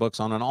science textbooks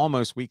on an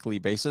almost weekly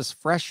basis,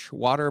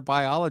 Freshwater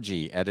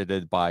Biology,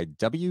 edited by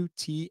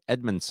W.T.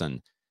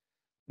 Edmondson.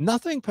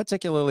 Nothing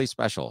particularly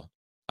special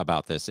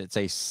about this. It's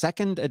a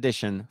second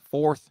edition,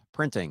 fourth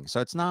printing.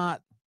 So it's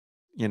not,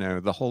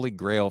 the holy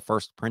grail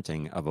first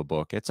printing of a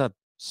book. It's a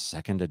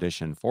second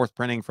edition, fourth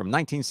printing from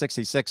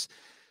 1966,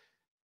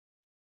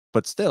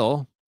 but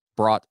still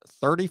brought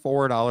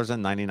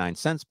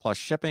 $34.99 plus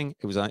shipping.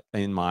 It was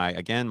in my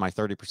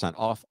 30%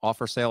 off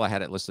offer sale. I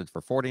had it listed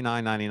for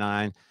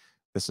 $49.99.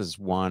 This is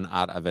one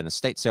out of an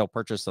estate sale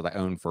purchase that I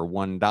own for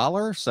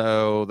 $1.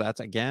 So that,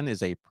 again,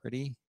 is a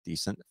pretty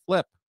decent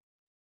flip.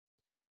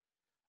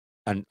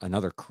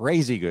 Another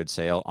crazy good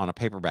sale on a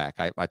paperback.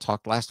 I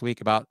talked last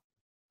week about,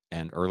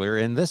 and earlier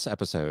in this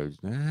episode,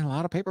 a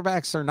lot of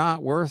paperbacks are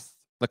not worth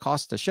the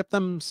cost to ship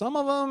them. Some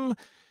of them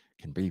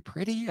can be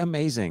pretty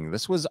amazing.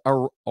 This was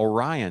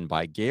Orion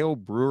by Gail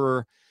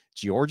Brewer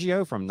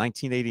Giorgio from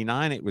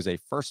 1989. It was a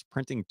first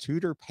printing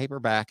Tudor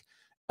paperback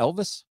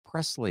Elvis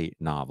Presley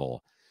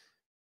novel.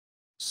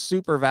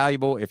 Super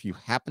valuable if you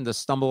happen to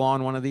stumble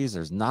on one of these.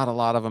 There's not a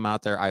lot of them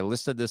out there. I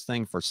listed this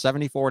thing for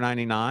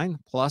 $74.99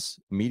 plus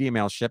media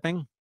mail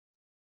shipping.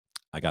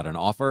 I got an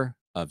offer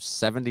of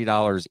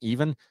 $70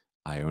 even.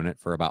 I own it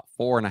for about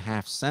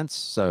 4.5 cents.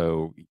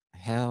 So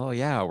hell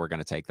yeah, we're going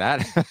to take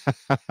that.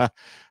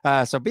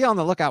 So be on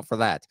the lookout for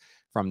that.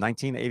 From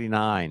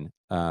 1989,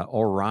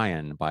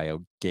 Orion by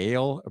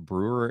Gail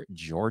Brewer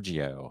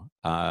Giorgio.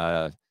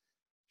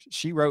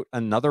 She wrote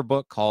another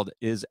book called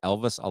Is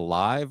Elvis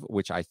Alive,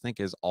 which I think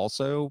is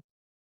also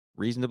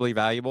reasonably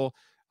valuable.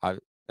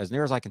 As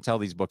near as I can tell,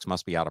 these books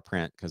must be out of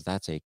print because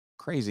that's a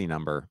crazy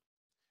number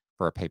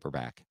for a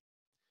paperback.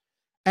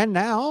 And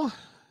now,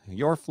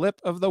 your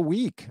flip of the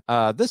week.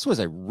 This was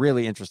a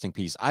really interesting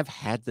piece. I've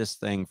had this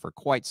thing for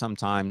quite some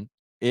time.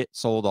 It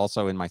sold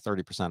also in my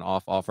 30%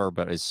 off offer,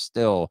 but is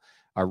still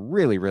a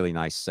really, really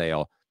nice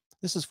sale.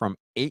 This is from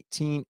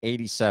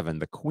 1887,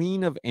 The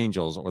Queen of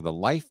Angels, or The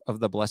Life of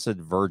the Blessed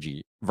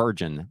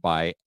Virgin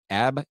by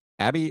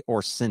Abby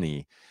Orsini.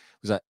 It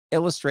was an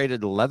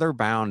illustrated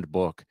leather-bound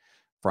book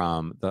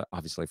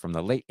obviously from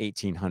the late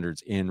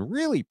 1800s in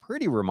really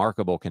pretty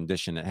remarkable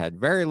condition. It had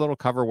very little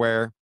cover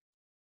wear.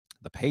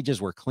 The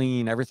pages were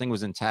clean. Everything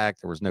was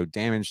intact. There was no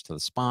damage to the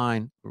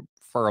spine.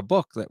 For a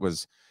book that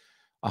was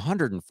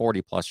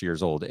 140 plus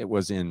years old, it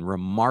was in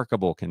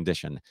remarkable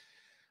condition.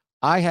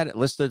 I had it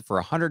listed for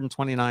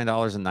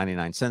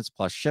 $129.99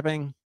 plus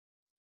shipping.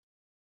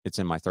 It's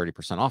in my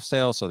 30% off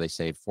sale, so they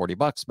saved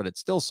 $40, but it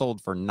still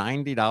sold for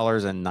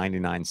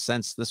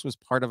 $90.99. This was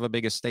part of a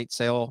big estate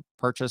sale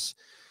purchase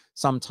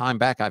some time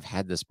back. I've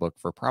had this book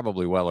for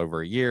probably well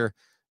over a year,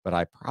 but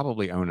I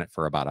probably own it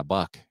for about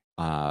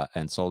 $1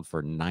 and sold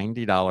for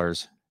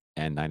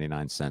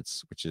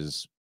 $90.99, which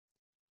is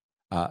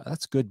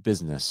that's good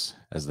business,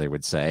 as they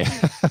would say.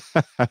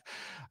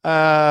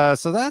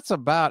 So that's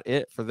about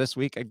it for this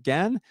week.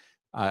 Again,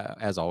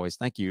 as always,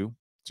 thank you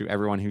to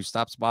everyone who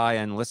stops by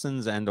and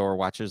listens and or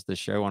watches the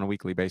show on a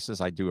weekly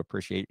basis. I do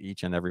appreciate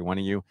each and every one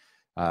of you.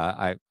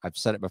 I've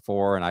said it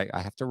before, and I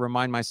have to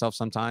remind myself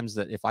sometimes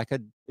that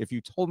if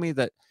you told me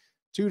that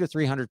 200 to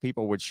 300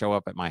 people would show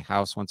up at my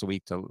house once a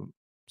week to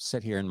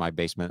sit here in my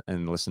basement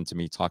and listen to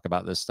me talk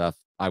about this stuff,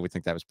 I would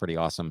think that was pretty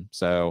awesome.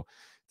 So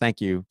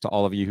thank you to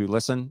all of you who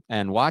listen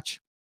and watch.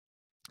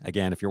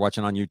 Again, if you're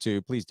watching on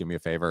YouTube, please do me a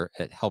favor.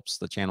 It helps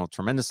the channel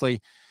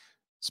tremendously.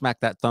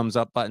 Smack that thumbs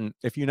up button.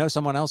 If you know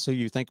someone else who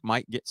you think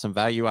might get some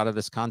value out of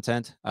this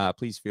content,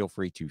 please feel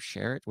free to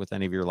share it with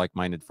any of your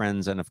like-minded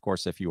friends. And of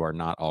course, if you are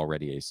not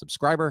already a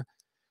subscriber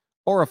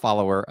or a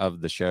follower of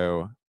the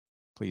show,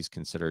 please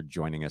consider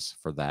joining us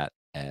for that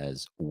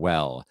as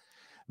well.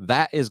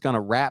 That is going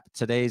to wrap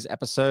today's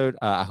episode.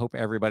 I hope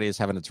everybody is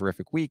having a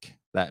terrific week.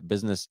 That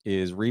business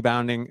is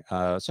rebounding.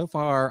 So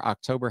far,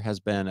 October has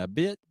been a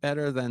bit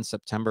better than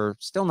September.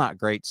 Still not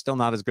great. Still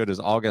not as good as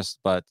August,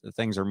 but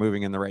things are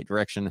moving in the right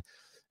direction.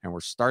 And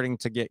we're starting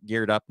to get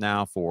geared up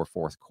now for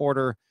fourth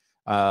quarter.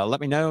 Let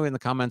me know in the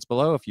comments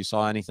below if you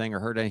saw anything or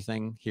heard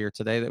anything here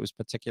today that was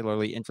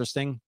particularly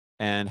interesting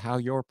and how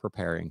you're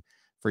preparing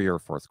for your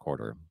fourth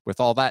quarter. With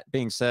all that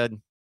being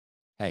said,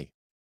 hey,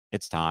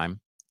 it's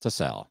time to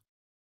sell.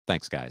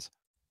 Thanks, guys.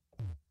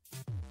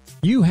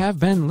 You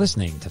have been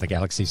listening to the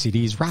Galaxy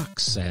CDs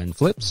Rocks and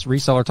Flips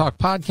Reseller Talk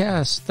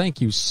podcast.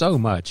 Thank you so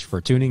much for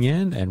tuning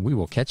in, and we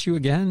will catch you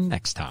again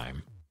next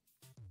time.